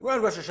We're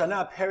on Rosh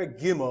Hashanah,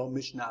 Perek Gimel,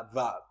 Mishnah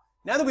Vav.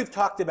 Now that we've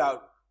talked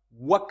about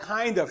what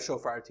kind of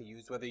shofar to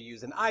use, whether you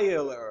use an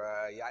ayil or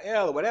a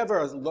yael or whatever,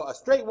 a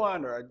straight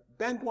one or a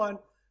bent one,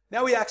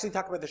 now we actually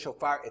talk about the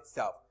shofar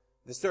itself.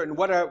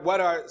 What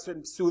are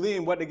certain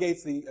psulim, what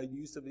negates the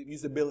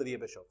usability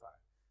of a shofar.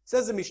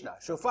 Says the Mishnah,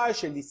 shofar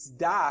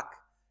shenisdak,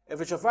 if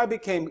a shofar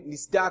became,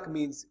 nisdak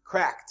means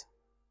cracked,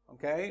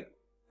 okay?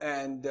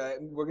 And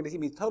we're going to see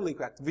it means totally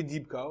cracked,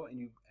 vidibko,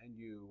 and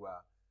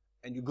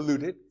you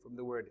glued it from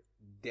the word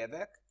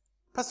devek,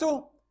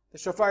 pasul. The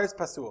shofar is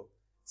pasul.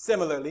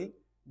 Similarly,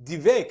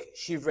 divek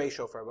shivrei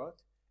shofarot.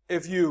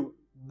 If you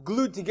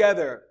glued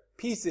together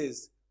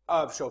pieces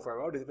of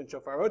shofarot, different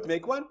shofarot to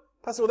make one,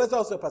 pasul. That's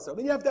also pasul.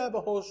 Then you have to have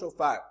a whole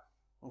shofar.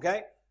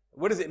 Okay.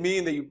 What does it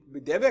mean that you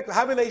devek?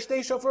 Havilei shtei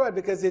shofarot,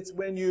 because it's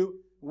when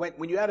you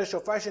add a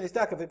shofar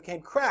shenistak, if it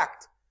became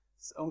cracked,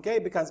 okay,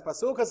 it becomes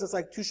pasul because it's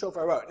like two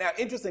shofarot. Now,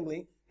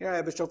 interestingly, here I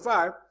have a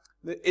shofar.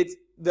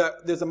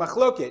 There's a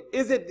machloket.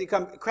 Is it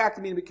become cracked?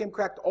 I mean, it became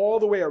cracked all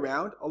the way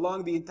around,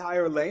 along the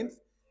entire length.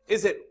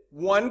 Is it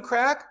one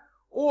crack,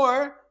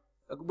 or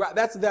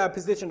that's the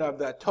position of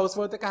the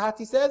Tosfot, the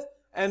Kahati says,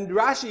 and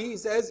Rashi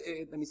says.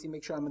 Let me see,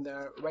 make sure I'm in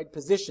the right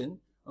position.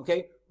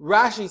 Okay,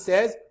 Rashi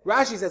says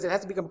it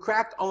has to become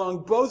cracked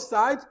along both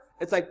sides.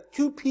 It's like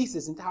two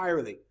pieces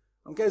entirely.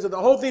 Okay, so the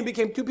whole thing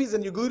became two pieces,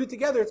 and you glued it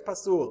together. It's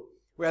pasul.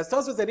 Whereas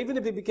Tosfot said even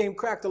if it became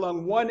cracked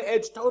along one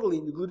edge totally,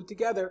 and you glued it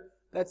together,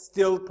 that's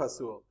still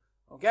pasul.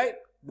 Okay?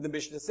 The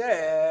Mishnah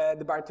said,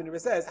 the Bartanura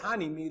says,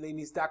 Hani mile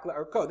nistak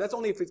la'arko. That's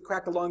only if it's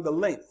cracked along the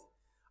length.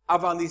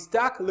 Aval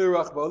nistak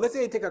l'rachbo. Let's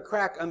say you take a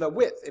crack on the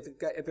width, if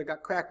it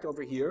got cracked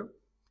over here.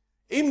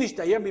 Im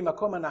nishtayem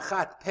b'makom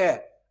anachat peh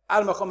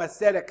al makom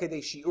haserek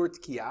kedei shi'ur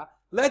tkiya.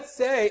 Let's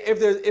say if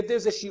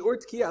there's a shi'ur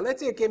tkiya,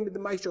 let's say it came with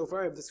my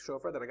shofar, of this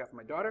shofar that I got from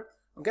my daughter,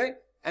 okay?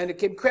 And it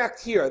came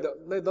cracked here,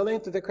 the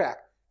length of the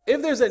crack.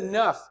 If there's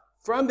enough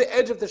from the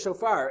edge of the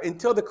shofar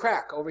until the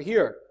crack over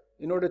here,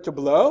 in order to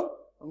blow,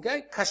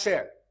 okay,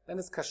 kasher. Then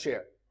it's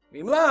kasher.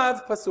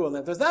 V'imlav, pasul. And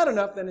if there's not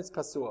enough, then it's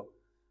pasul.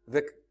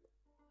 The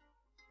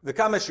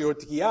kama shiur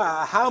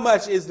tkiya, how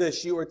much is the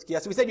shiur tkiya?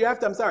 So we said you have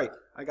to,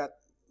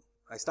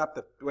 I stopped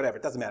whatever,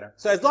 it doesn't matter.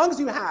 So as long as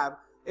you have,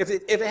 if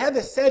it had the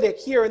sedek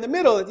here in the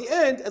middle, at the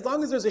end, as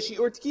long as there's a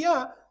shiur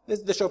tkiya,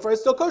 the shofar is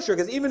still kosher,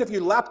 because even if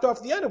you lapped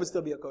off the end, it would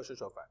still be a kosher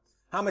shofar.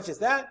 How much is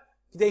that?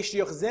 You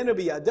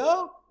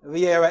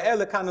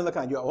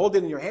hold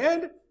it in your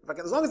hand.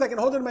 As long as I can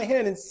hold it in my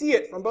hand and see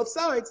it from both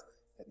sides,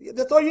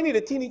 that's all you need,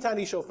 a teeny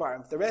tiny shofar.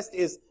 If the rest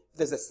is, if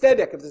there's a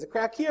sedek, if there's a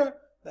crack here,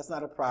 that's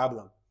not a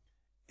problem.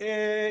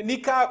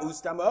 Nika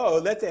ustamo,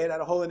 let's say it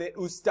had a hole in it,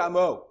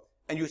 ustamo,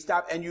 and you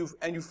stopped and you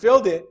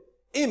filled it,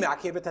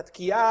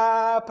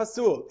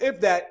 pasul. If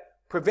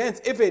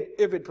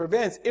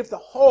the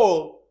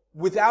hole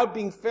without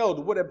being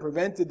filled would have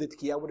prevented the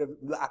tkiya, would have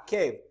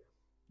la'akev,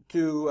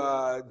 to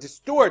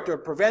distort or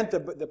prevent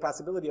the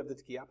possibility of the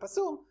tkiya,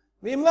 pasul.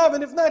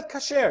 And if not,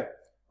 kasher.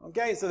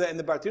 Okay, so that in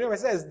the Bartanura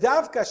it says,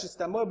 davka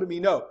shistamo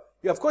b'mino.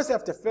 You of course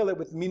have to fill it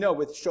with mino,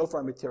 with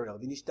shofar material.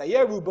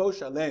 V'nishtayeru bo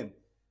shalem.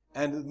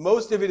 And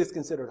most of it is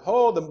considered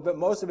whole, but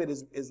most of it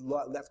is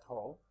left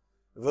whole.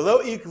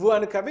 V'lo ikvu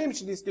anakavim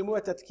shenistumu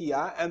et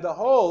atkiya. And the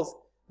holes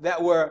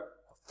that were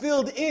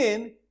filled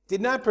in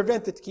did not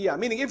prevent the tkiya.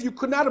 Meaning, if you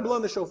could not have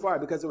blown the shofar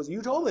because there was a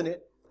huge hole in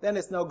it, then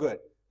it's no good.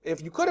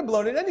 If you could have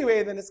blown it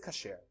anyway, then it's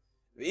kasher.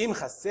 If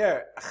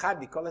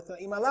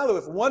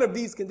one of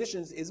these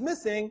conditions is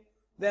missing,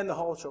 then the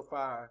whole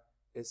shofar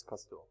is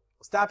pastul.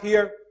 We'll stop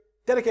here.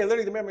 Dedicate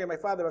learning the memory of my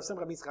father, Rav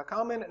Simcha Yitzchak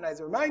Kalman. And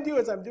as I remind you,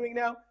 as I'm doing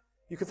now,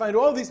 you can find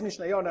all these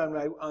Mishnayot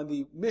on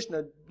the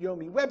Mishnah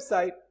Yomi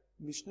website,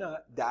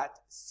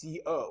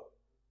 mishnah.co.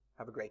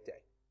 Have a great day.